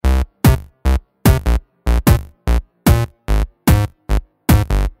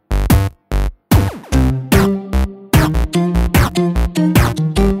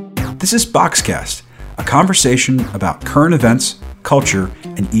This is Boxcast, a conversation about current events, culture,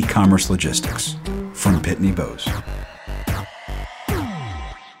 and e-commerce logistics from Pitney Bowes.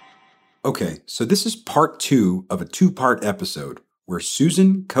 Okay, so this is part 2 of a 2-part episode where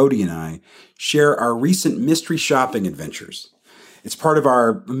Susan, Cody, and I share our recent mystery shopping adventures. It's part of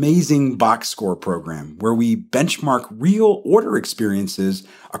our amazing Box Score program where we benchmark real order experiences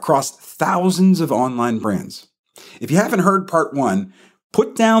across thousands of online brands. If you haven't heard part 1,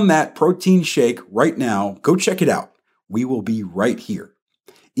 put down that protein shake right now. Go check it out. We will be right here.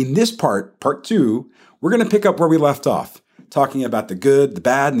 In this part 2, we're going to pick up where we left off, talking about the good, the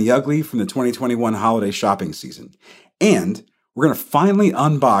bad, and the ugly from the 2021 holiday shopping season. And we're going to finally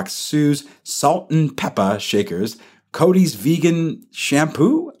unbox Sue's salt and pepper shakers, Cody's vegan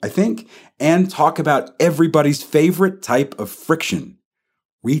shampoo, I think, and talk about everybody's favorite type of friction,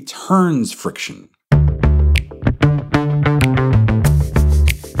 returns friction.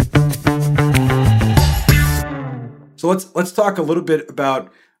 So let's talk a little bit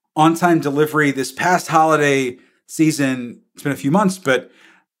about on-time delivery. This past holiday season, it's been a few months, but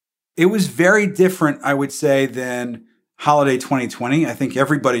it was very different, I would say, than holiday 2020. I think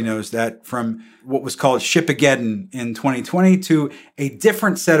everybody knows that, from what was called Shipageddon in 2020 to a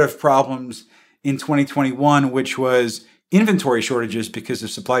different set of problems in 2021, which was inventory shortages because of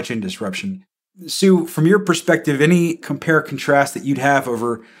supply chain disruption. Sue, from your perspective, any compare contrast that you'd have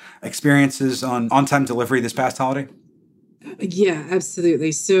over experiences on-time delivery this past holiday? Yeah,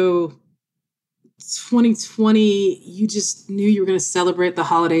 absolutely. So 2020, you just knew you were going to celebrate the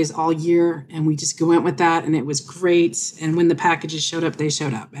holidays all year, and we just went with that, and it was great. And when the packages showed up, they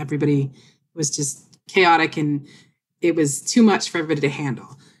showed up. Everybody was just chaotic, and it was too much for everybody to handle.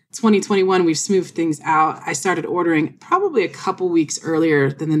 2021, we've smoothed things out. I started ordering probably a couple weeks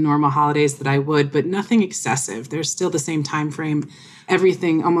earlier than the normal holidays that I would, but nothing excessive. There's still the same time frame.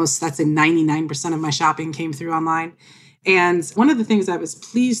 Everything, almost, that's 99% of my shopping came through online. And one of the things I was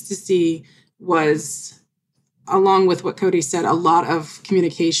pleased to see was, along with what Cody said, a lot of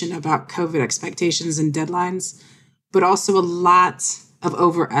communication about COVID expectations and deadlines, but also a lot of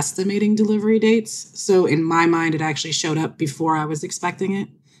overestimating delivery dates. So in my mind, it actually showed up before I was expecting it,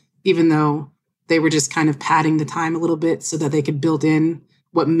 even though they were just kind of padding the time a little bit so that they could build in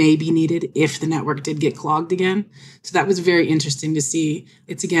what may be needed if the network did get clogged again. So that was very interesting to see.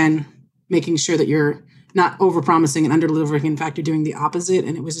 It's, again, making sure that you're not over-promising and under-delivering. In fact, you're doing the opposite,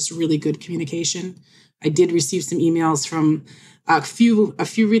 and it was just really good communication. I did receive some emails from a few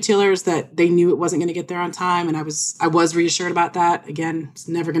retailers that they knew it wasn't going to get there on time, and I was reassured about that. Again, it's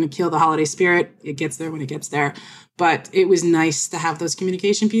never going to kill the holiday spirit. It gets there when it gets there. But it was nice to have those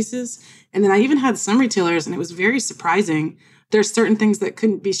communication pieces. And then I even had some retailers, and it was very surprising, there's certain things that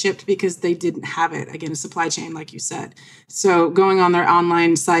couldn't be shipped because they didn't have it. Again, a supply chain, like you said. So going on their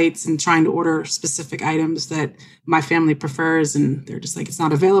online sites and trying to order specific items that my family prefers, and they're just like, it's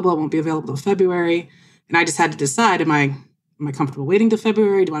not available. It won't be available till February. And I just had to decide, am I comfortable waiting till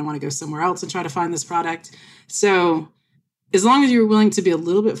February? Do I want to go somewhere else and try to find this product? So as long as you're willing to be a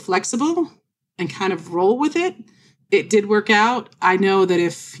little bit flexible and kind of roll with it, it did work out. I know that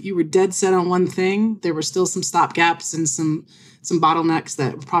if you were dead set on one thing, there were still some stopgaps and some bottlenecks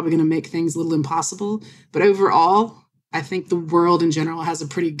that were probably going to make things a little impossible. But overall, I think the world in general has a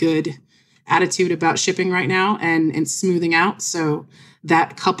pretty good attitude about shipping right now and smoothing out. So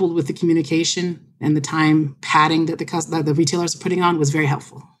that, coupled with the communication and the time padding that the retailers are putting on, was very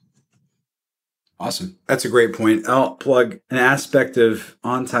helpful. Awesome. That's a great point. I'll plug an aspect of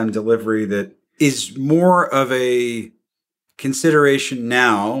on-time delivery that is more of a consideration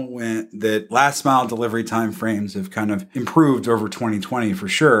now, when that last mile delivery timeframes have kind of improved over 2020 for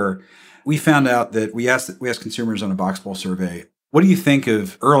sure. We found out that we asked consumers on a Boxball survey, what do you think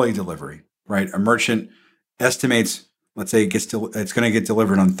of early delivery, right? A merchant estimates, let's say it's going to get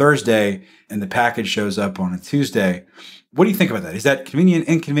delivered on Thursday and the package shows up on a Tuesday. What do you think about that? Is that convenient,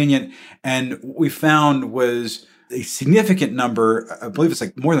 inconvenient? And what we found was a significant number, I believe it's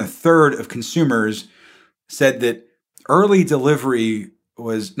like more than a third of consumers said that early delivery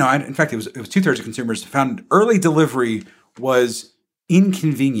was, no, in fact, it was 2/3 of consumers found early delivery was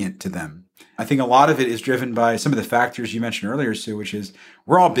inconvenient to them. I think a lot of it is driven by some of the factors you mentioned earlier, Sue, which is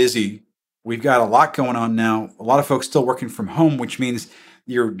we're all busy. We've got a lot going on now. A lot of folks still working from home, which means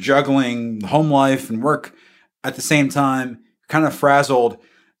you're juggling home life and work at the same time, kind of frazzled.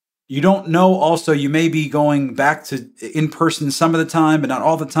 You don't know also, you may be going back to in-person some of the time, but not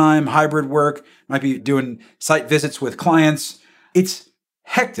all the time. Hybrid work, might be doing site visits with clients. It's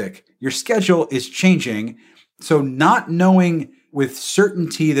hectic. Your schedule is changing. So not knowing with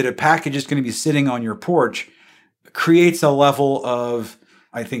certainty that a package is going to be sitting on your porch creates a level of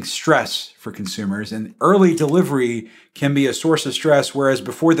I think, stress for consumers. And early delivery can be a source of stress, whereas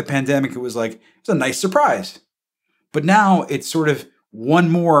before the pandemic, it was a nice surprise. But now it's sort of one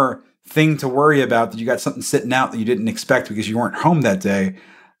more thing to worry about, that you got something sitting out that you didn't expect because you weren't home that day,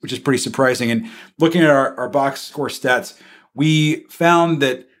 which is pretty surprising. And looking at our box score stats, we found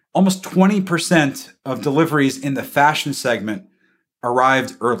that almost 20% of deliveries in the fashion segment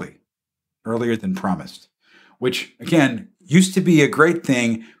arrived earlier than promised, which again used to be a great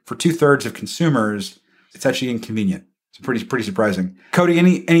thing for 2/3 of consumers. It's actually inconvenient. It's pretty surprising. Cody,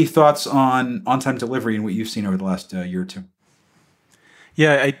 any thoughts on time delivery and what you've seen over the last year or two?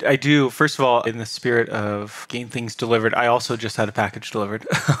 Yeah, I do. First of all, in the spirit of getting things delivered, I also just had a package delivered.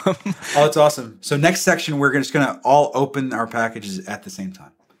 Oh, that's awesome. So next section, we're just going to all open our packages at the same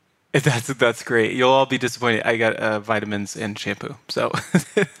time. That's great. You'll all be disappointed. I got vitamins and shampoo. So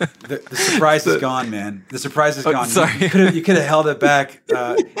the surprise is gone, man. The surprise is gone. Sorry. You could have held it back.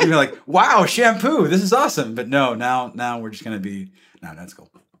 You'd be like, "Wow, shampoo! This is awesome." But no, now we're just going to be. No, that's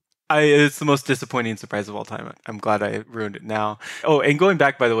cool. It's the most disappointing surprise of all time. I'm glad I ruined it now. Oh, and going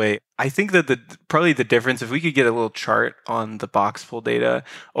back, by the way, I think that probably the difference, if we could get a little chart on the box pull data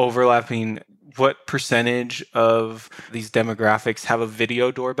overlapping what percentage of these demographics have a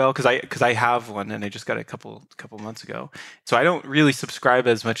video doorbell, because I have one and I just got it a couple months ago. So I don't really subscribe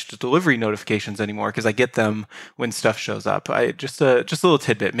as much to delivery notifications anymore because I get them when stuff shows up. Just a little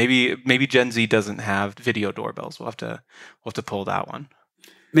tidbit. Maybe Gen Z doesn't have video doorbells. We'll have to pull that one.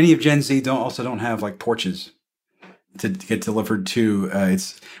 Many of Gen Z don't have like porches to get delivered to.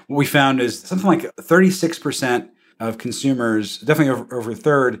 It's what we found is something like 36% of consumers, definitely over a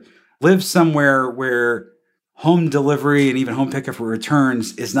third, live somewhere where home delivery and even home pickup for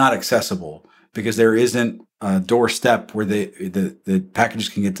returns is not accessible because there isn't a doorstep where the packages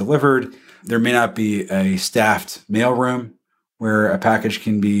can get delivered. There may not be a staffed mailroom where a package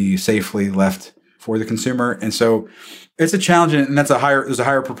can be safely left for the consumer, and so it's a challenge. And there's a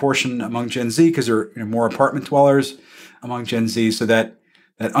higher proportion among Gen Z because there are more apartment dwellers among Gen Z. So that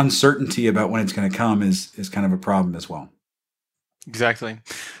uncertainty about when it's going to come is kind of a problem as well. Exactly.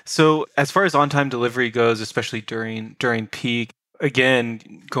 So as far as on-time delivery goes, especially during peak,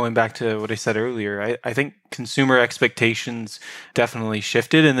 again, going back to what I said earlier, I think consumer expectations definitely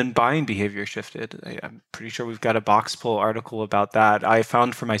shifted and then buying behavior shifted. I'm pretty sure we've got a box pull article about that. I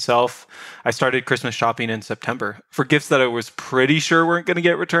found for myself, I started Christmas shopping in September for gifts that I was pretty sure weren't going to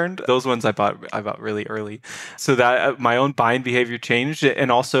get returned. Those ones I bought really early. So that my own buying behavior changed.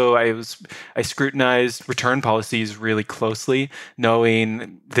 And also I scrutinized return policies really closely,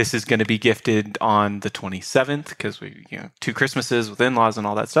 knowing this is going to be gifted on the 27th because we, 2 Christmases with in-laws and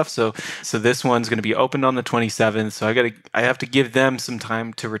all that stuff. So this one's going to be opened on the 27th. So I have to give them some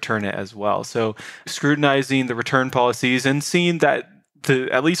time to return it as well. So scrutinizing the return policies and seeing that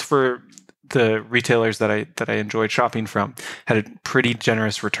at least for the retailers that I enjoyed shopping from had pretty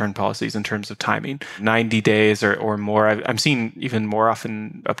generous return policies in terms of timing, 90 days or more. I'm seeing even more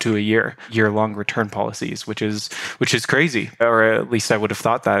often up to a year-long return policies, which is crazy, or at least I would have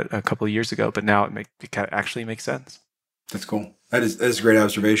thought that a couple of years ago. But now it actually makes sense. That's cool. That is a great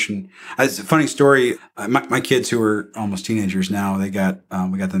observation. It's a funny story. My kids, who are almost teenagers now, we got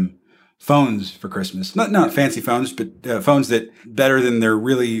them phones for Christmas. Not fancy phones, but phones that better than their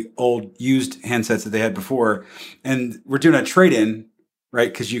really old used handsets that they had before. And we're doing a trade-in,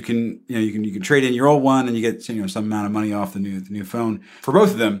 right? Because you can trade in your old one and you get some amount of money off the new phone for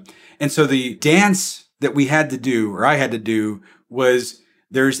both of them. And so the dance that we had to do, or I had to do, was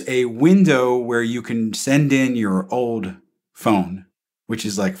there's a window where you can send in your old phone, which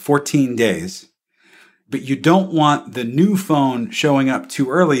is like 14 days. But you don't want the new phone showing up too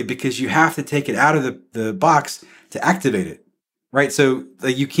early because you have to take it out of the box to activate it, right? So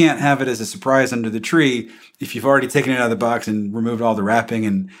you can't have it as a surprise under the tree if you've already taken it out of the box and removed all the wrapping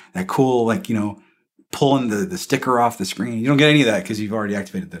and that cool, pulling the sticker off the screen. You don't get any of that because you've already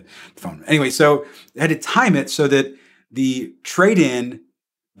activated the phone. Anyway, so I had to time it so that the trade-in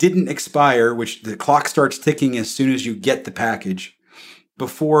didn't expire, which the clock starts ticking as soon as you get the package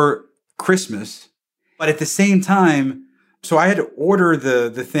before Christmas. But at the same time, so I had to order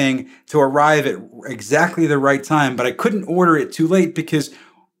the thing to arrive at exactly the right time, but I couldn't order it too late because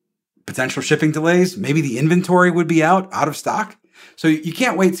potential shipping delays, maybe the inventory would be out of stock. So you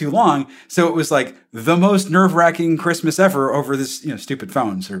can't wait too long. So it was like the most nerve-wracking Christmas ever over this, stupid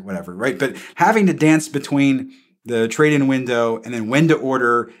phones or whatever, right? But having to dance between the trade-in window and then when to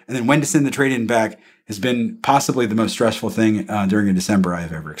order and then when to send the trade-in back has been possibly the most stressful thing during a December I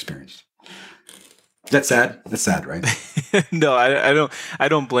have ever experienced. That's sad. That's sad, right? No, I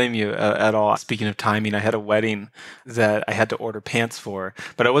don't blame you at all. Speaking of timing, I had a wedding that I had to order pants for,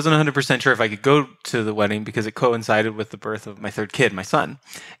 but I wasn't 100% sure if I could go to the wedding because it coincided with the birth of my third kid, my son.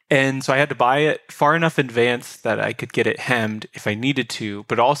 And so I had to buy it far enough in advance that I could get it hemmed if I needed to,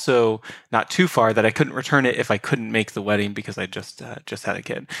 but also not too far that I couldn't return it if I couldn't make the wedding because I just had a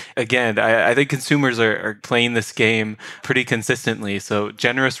kid. Again, I think consumers are playing this game pretty consistently. So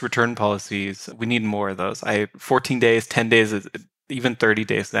generous return policies, we need more of those. 14 days, 10 days, even 30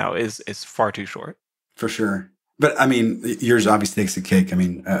 days now is far too short. For sure. But I mean, yours obviously takes the cake. I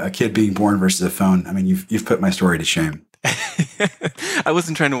mean, a kid being born versus a phone. I mean, you've put my story to shame. I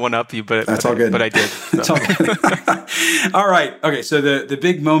wasn't trying to one up you, but that's all good. But I did. So. That's all good. All right. Okay. So the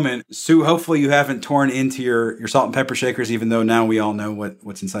big moment, Sue. Hopefully you haven't torn into your salt and pepper shakers, even though now we all know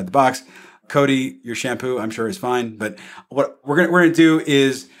what's inside the box. Cody, your shampoo, I'm sure is fine. But what we're gonna do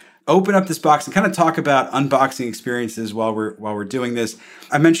is open up this box and kind of talk about unboxing experiences while we're doing this.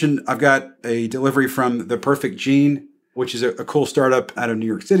 I mentioned I've got a delivery from The Perfect Gene, which is a cool startup out of New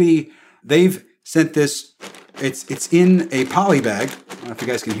York City. They've sent this. It's in a poly bag. I don't know if you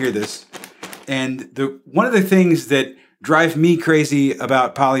guys can hear this. And one of the things that drive me crazy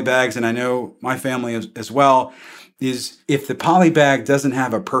about poly bags, and I know my family as well, is if the poly bag doesn't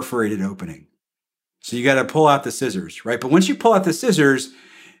have a perforated opening. So you got to pull out the scissors, right? But once you pull out the scissors,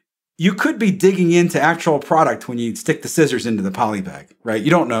 you could be digging into actual product when you stick the scissors into the poly bag, right?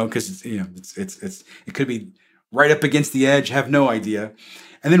 You don't know because it could be right up against the edge. Have no idea.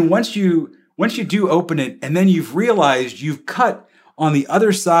 And then once you do open it, and then you've realized you've cut on the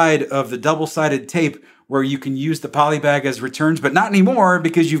other side of the double-sided tape where you can use the poly bag as returns, but not anymore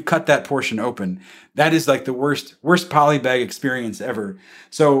because you've cut that portion open. That is like the worst poly bag experience ever.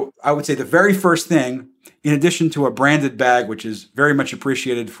 So I would say the very first thing, in addition to a branded bag, which is very much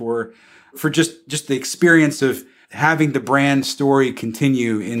appreciated for just the experience of having the brand story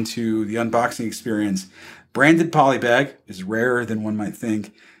continue into the unboxing experience, branded poly bag is rarer than one might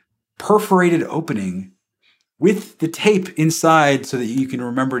think. Perforated opening with the tape inside so that you can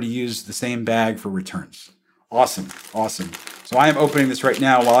remember to use the same bag for returns. Awesome. So I am opening this right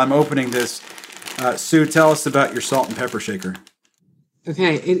now. While I'm opening this, Sue, tell us about your salt and pepper shaker.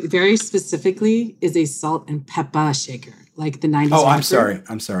 Okay, it very specifically is a salt and pepper shaker, like the 90s. Oh, I'm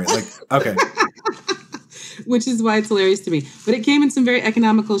sorry. Like, okay. Which is why it's hilarious to me. But it came in some very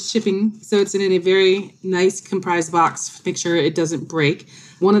economical shipping, so it's in a very nice comprised box. Make sure it doesn't break.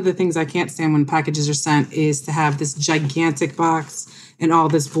 One of the things I can't stand when packages are sent is to have this gigantic box and all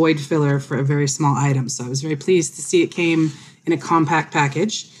this void filler for a very small item. So I was very pleased to see it came in a compact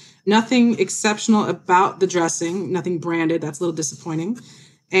package. Nothing exceptional about the dressing, nothing branded. That's a little disappointing.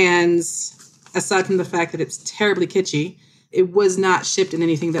 And aside from the fact that it's terribly kitschy, it was not shipped in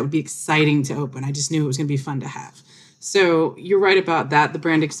anything that would be exciting to open. I just knew it was going to be fun to have. So you're right about that. The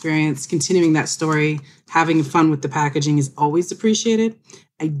brand experience, continuing that story, having fun with the packaging is always appreciated.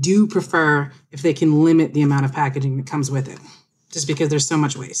 I do prefer if they can limit the amount of packaging that comes with it, just because there's so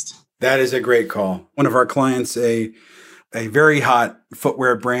much waste. That is a great call. One of our clients, a very hot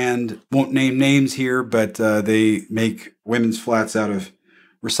footwear brand, won't name names here, but they make women's flats out of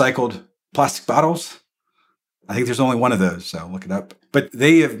recycled plastic bottles. I think there's only one of those, so look it up. But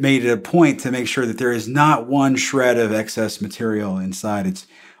they have made it a point to make sure that there is not one shred of excess material inside. It's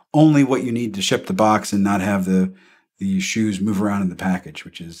only what you need to ship the box and not have the shoes move around in the package,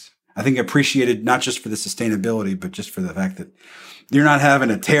 which is, I think, appreciated not just for the sustainability, but just for the fact that you're not having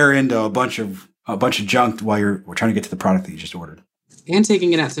to tear into a bunch of junk while we're trying to get to the product that you just ordered. And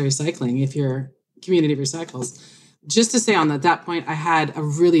taking it out to recycling if your community recycles. Just to say on that point, I had a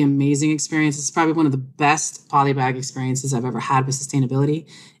really amazing experience. It's probably one of the best polybag experiences I've ever had with sustainability.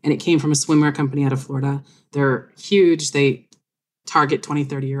 And it came from a swimwear company out of Florida. They're huge. They target 20,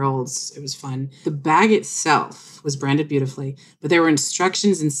 30-year-olds. It was fun. The bag itself was branded beautifully, but there were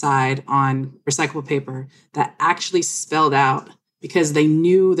instructions inside on recyclable paper that actually spelled out, because they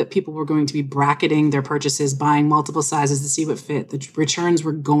knew that people were going to be bracketing their purchases, buying multiple sizes to see what fit. The returns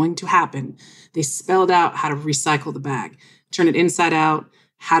were going to happen. They spelled out how to recycle the bag, turn it inside out,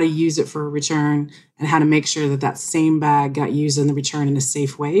 how to use it for a return, and how to make sure that same bag got used in the return in a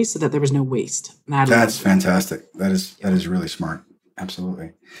safe way so that there was no waste. That's fantastic. That is really smart.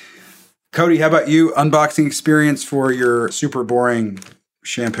 Absolutely. Cody, how about you? Unboxing experience for your super boring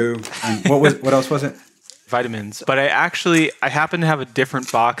shampoo. And what else was it? Vitamins. But I happen to have a different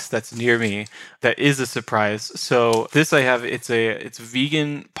box that's near me that is a surprise. So this I have, it's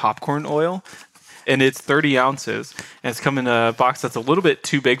vegan popcorn oil, and it's 30 ounces, and it's come in a box that's a little bit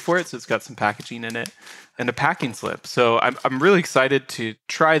too big for it, so it's got some packaging in it. and a packing slip. So I'm really excited to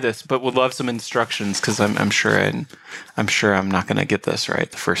try this, but would love some instructions because I'm sure I'm not going to get this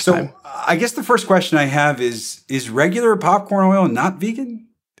right the first time. So I guess the first question I have is regular popcorn oil not vegan?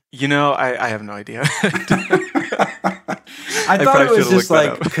 I have no idea. I thought it was just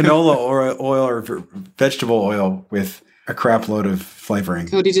like canola oil or vegetable oil with a crap load of flavoring.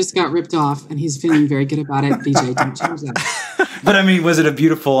 Cody just got ripped off, and he's feeling very good about it. BJ, don't change that. But I mean, was it a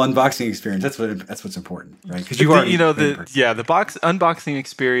beautiful unboxing experience? That's what's important, right? Because the box unboxing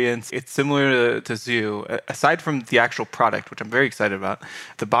experience. It's similar to Zoo. Aside from the actual product, which I'm very excited about,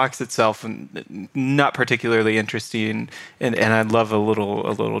 the box itself not particularly interesting. And I'd love a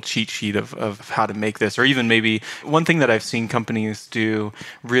little cheat sheet of how to make this, or even maybe one thing that I've seen companies do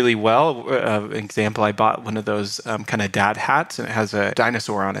really well. Example, I bought one of those kind of dad hats, and it has a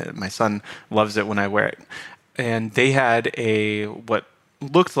dinosaur on it. My son loves it when I wear it. And they had what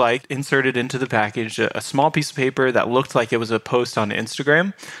looked like inserted into the package a small piece of paper that looked like it was a post on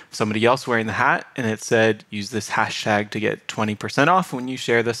Instagram, somebody else wearing the hat, and it said, use this hashtag to get 20% off when you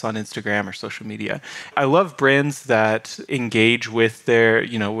share this on Instagram or social media. I love brands that engage with their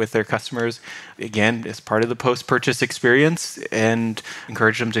customers, again, as part of the post-purchase experience, and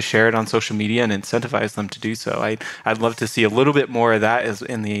encourage them to share it on social media and incentivize them to do so. I'd love to see a little bit more of that as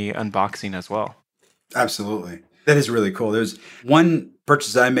in the unboxing as well. Absolutely. That is really cool. There's one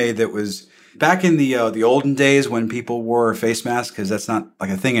purchase I made that was back in the olden days when people wore face masks, because that's not like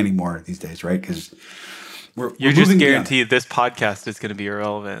a thing anymore these days, right? Because you're just guaranteed this podcast is going to be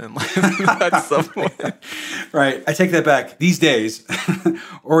irrelevant at some point. Right. I take that back. These days,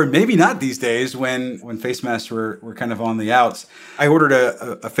 or maybe not these days, when face masks were kind of on the outs, I ordered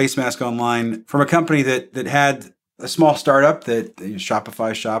a face mask online from a company that had a small startup that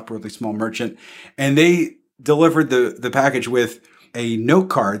Shopify shop, really small merchant, and they delivered the package with a note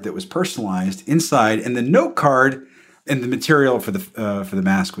card that was personalized inside, and the note card and the material for the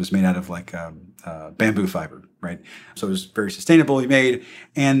mask was made out of like bamboo fiber, right? So it was very sustainably made,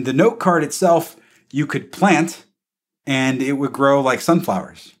 and the note card itself you could plant, and it would grow like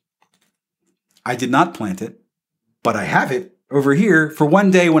sunflowers. I did not plant it, but I have it over here for one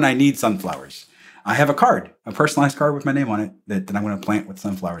day when I need sunflowers. I have a personalized card with my name on it that I'm going to plant with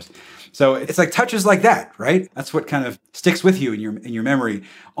sunflowers. So it's like touches like that, right? That's what kind of sticks with you in your memory.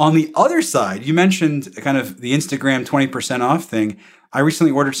 On the other side, you mentioned kind of the Instagram 20% off thing. I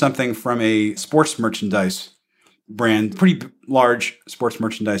recently ordered something from a sports merchandise brand, pretty large sports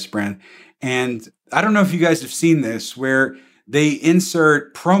merchandise brand. And I don't know if you guys have seen this, where they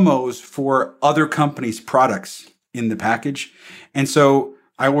insert promos for other companies' products in the package. And so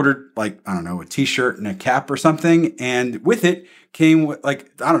I ordered a t-shirt and a cap or something. And with it came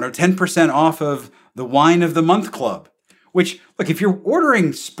 10% off of the Wine of the Month Club, which, look, if you're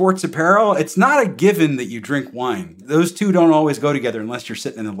ordering sports apparel, it's not a given that you drink wine. Those two don't always go together unless you're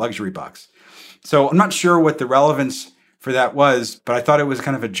sitting in a luxury box. So I'm not sure what the relevance for that was, but I thought it was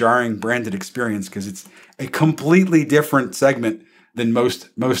kind of a jarring branded experience because it's a completely different segment than most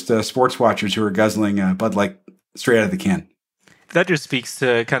sports watchers who are guzzling Bud Light straight out of the can. That just speaks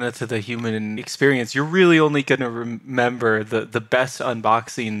to the human experience. You're really only going to remember the best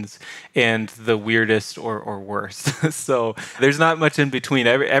unboxings and the weirdest or worst. So there's not much in between.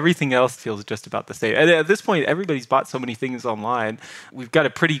 Everything else feels just about the same. And at this point, everybody's bought so many things online. We've got a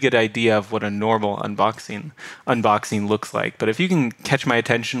pretty good idea of what a normal unboxing looks like. But if you can catch my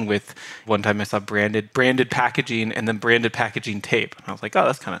attention with, one time I saw branded packaging and then branded packaging tape. And I was like, oh,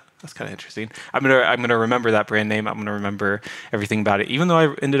 that's kind of interesting. I'm gonna remember that brand name. I'm gonna remember everything about it, even though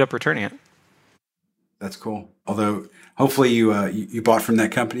I ended up returning it. That's cool. Although, hopefully, you bought from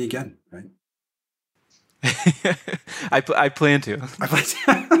that company again, right? I plan to.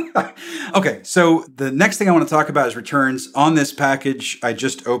 Okay, so the next thing I want to talk about is returns. On this package I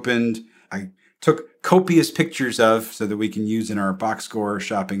just opened, I took copious pictures of so that we can use in our box score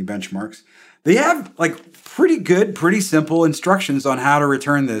shopping benchmarks. They have pretty simple instructions on how to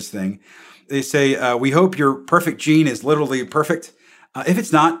return this thing. They say, we hope your perfect jean is literally perfect. If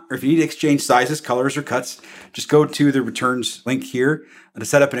it's not, or if you need to exchange sizes, colors, or cuts, just go to the returns link here to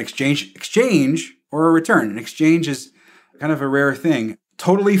set up an exchange or a return. An exchange is kind of a rare thing.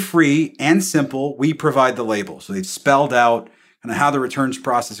 Totally free and simple. We provide the label. So they've spelled out kind of how the returns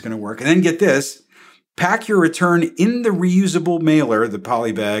process is going to work. And then get this, pack your return in the reusable mailer, the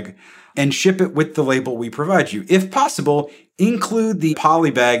poly bag, and ship it with the label we provide you. If possible, include the poly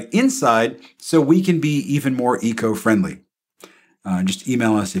bag inside so we can be even more eco-friendly. Just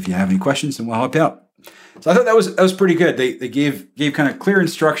email us if you have any questions and we'll help you out. So I thought that was pretty good. They gave kind of clear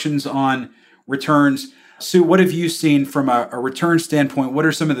instructions on returns. Sue, what have you seen from a return standpoint? What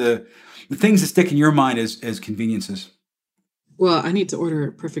are some of the things that stick in your mind as conveniences? Well, I need to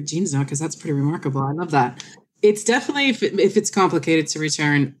order Perfect Jeans now because that's pretty remarkable. I love that. It's definitely, if it's complicated to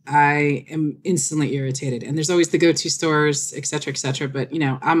return, I am instantly irritated. And there's always the go-to stores, et cetera, et cetera. But,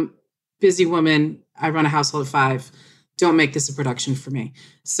 I'm a busy woman. I run a household of 5. Don't make this a production for me.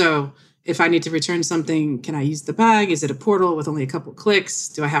 So if I need to return something, can I use the bag? Is it a portal with only a couple clicks?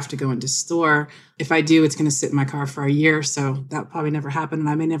 Do I have to go into store? If I do, it's going to sit in my car for a year. So that probably never happened, and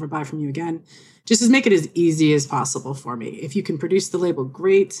I may never buy from you again. Just make it as easy as possible for me. If you can produce the label,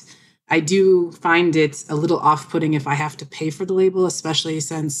 great. I do find it a little off-putting if I have to pay for the label, especially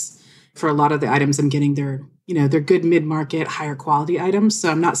since for a lot of the items I'm getting, they're good mid-market, higher quality items. So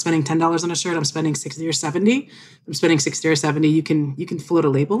I'm not spending $10 on a shirt. I'm spending $60 or $70. I'm spending $60 or $70. You can float a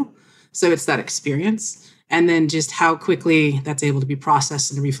label. So it's that experience. And then just how quickly that's able to be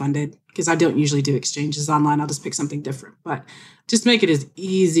processed and refunded. Because I don't usually do exchanges online. I'll just pick something different. But just make it as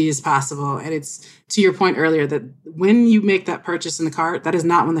easy as possible. And it's to your point earlier that when you make that purchase in the cart, that is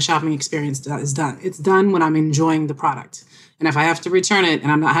not when the shopping experience is done. It's done when I'm enjoying the product. And if I have to return it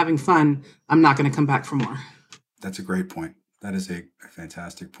and I'm not having fun, I'm not going to come back for more. That's a great point. That is a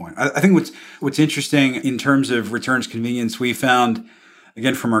fantastic point. I think what's interesting in terms of returns convenience, we found,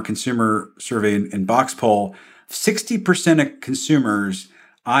 again, from our consumer survey and box poll, 60% of consumers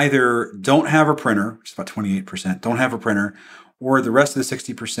either don't have a printer, which is about 28%, don't have a printer, or the rest of the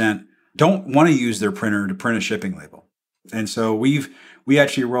 60% don't want to use their printer to print a shipping label. And so we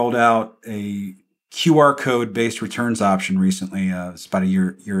actually rolled out a QR code based returns option recently. It's about a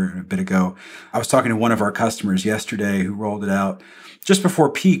year and a bit ago. I was talking to one of our customers yesterday who rolled it out just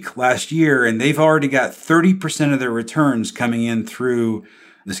before peak last year, and they've already got 30% of their returns coming in through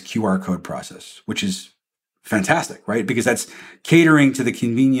this QR code process, which is fantastic, right? Because that's catering to the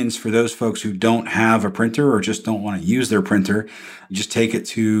convenience for those folks who don't have a printer or just don't want to use their printer. You just take it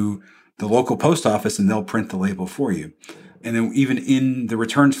to the local post office and they'll print the label for you. And then even in the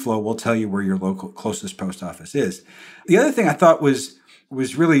returns flow, we'll tell you where your local closest post office is. The other thing I thought was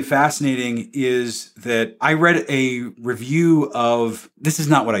really fascinating is that I read a review of, this is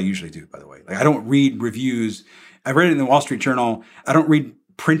not what I usually do, by the way. Like, I don't read reviews. I read it in the Wall Street Journal. I don't read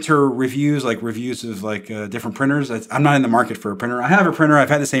printer reviews, like reviews of different printers. I'm not in the market for a printer. I have a printer. I've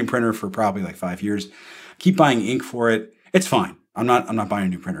had the same printer for probably 5 years. Keep buying ink for it. It's fine. I'm not buying a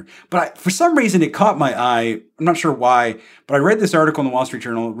new printer. But for some reason, it caught my eye. I'm not sure why, but I read this article in the Wall Street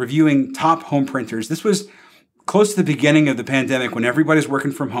Journal reviewing top home printers. This was close to the beginning of the pandemic when everybody's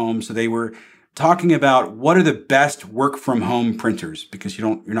working from home. So they were talking about what are the best work from home printers, because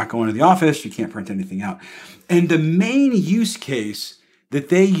you're not going to the office. You can't print anything out. And the main use case that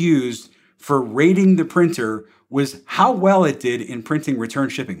they used for rating the printer was how well it did in printing return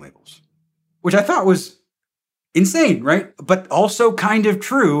shipping labels, which I thought was insane, right? But also kind of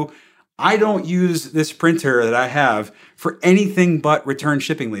true. I don't use this printer that I have for anything but return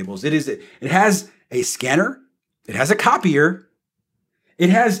shipping labels. It has a scanner, it has a copier, it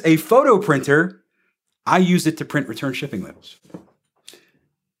has a photo printer. I use it to print return shipping labels.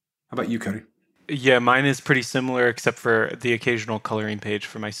 How about you, Cody? Yeah, mine is pretty similar, except for the occasional coloring page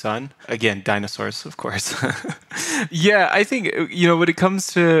for my son. Again, dinosaurs, of course. Yeah, I think when it comes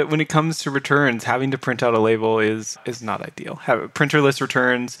to returns, having to print out a label is not ideal. Have printerless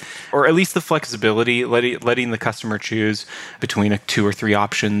returns, or at least the flexibility, letting the customer choose between 2 or 3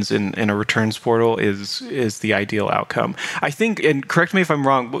 options in a returns portal is the ideal outcome. I think, and correct me if I'm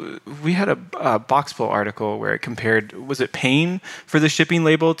wrong, we had a box poll article where it compared, was it paying for the shipping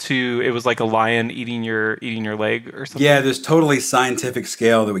label to, it was like a lion eating your leg or something? Yeah, there's totally scientific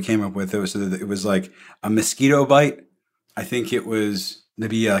scale that we came up with. It was like a mosquito bite. I think it was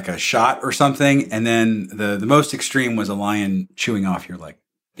maybe like a shot or something. And then the most extreme was a lion chewing off your leg.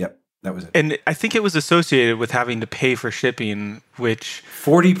 Yep, that was it. And I think it was associated with having to pay for shipping, which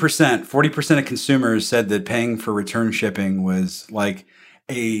 40% of consumers said that paying for return shipping was like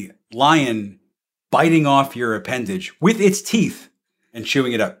a lion biting off your appendage with its teeth and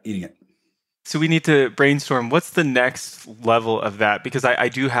chewing it up, eating it. So we need to brainstorm what's the next level of that, because I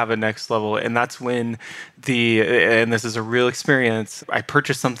do have a next level, and that's when and this is a real experience, I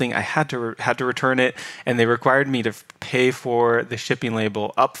purchased something, I had to return it, and they required me to pay for the shipping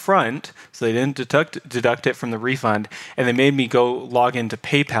label up front, so they didn't deduct it from the refund, and they made me go log into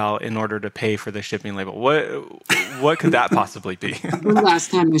PayPal in order to pay for the shipping label. What could that possibly be? The last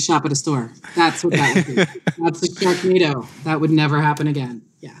time I shop at a store, that's what that would be. That's a Sharknado. That would never happen again.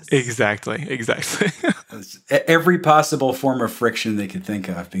 Yes. Exactly. Every possible form of friction they could think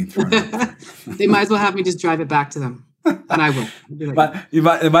of being thrown out there. They might as well have me just drive it back to them. And I will. Be like,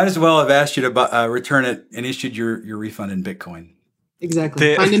 But they might as well have asked you to return it and issued your refund in Bitcoin.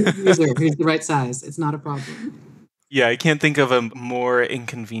 exactly. Find a new user who's the right size. It's not a problem. Yeah, I can't think of a more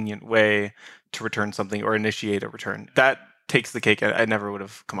inconvenient way to return something or initiate a return. That takes the cake. I never would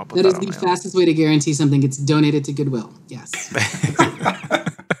have come up with That that. is the fastest way to guarantee something gets donated to Goodwill. Yes.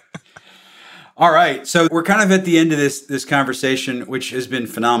 All right. So we're kind of at the end of this conversation, which has been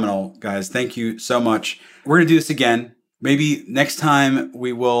phenomenal, guys. Thank you so much. We're going to do this again. Maybe next time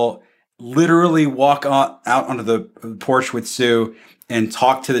we will literally walk out onto the porch with Sue and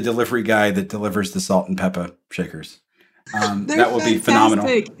talk to the delivery guy that delivers the salt and pepper shakers. That will be phenomenal.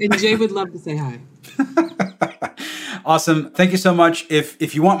 And Jay would love to say hi. Awesome. Thank you so much.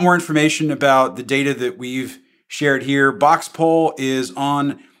 If you want more information about the data that we've shared here, BoxPoll is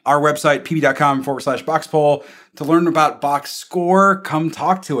on our website, pb.com/BoxPoll. To learn about Box Score, come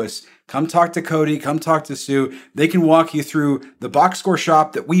talk to us. Come talk to Cody. Come talk to Sue. They can walk you through the Box Score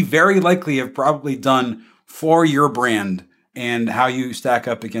shop that we very likely have probably done for your brand and how you stack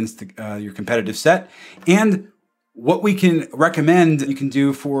up against your competitive set and what we can recommend you can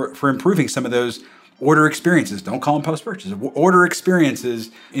do for improving some of those order experiences. Don't call them post-purchase. Order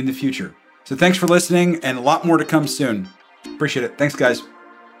experiences in the future. So thanks for listening and a lot more to come soon. Appreciate it. Thanks, guys.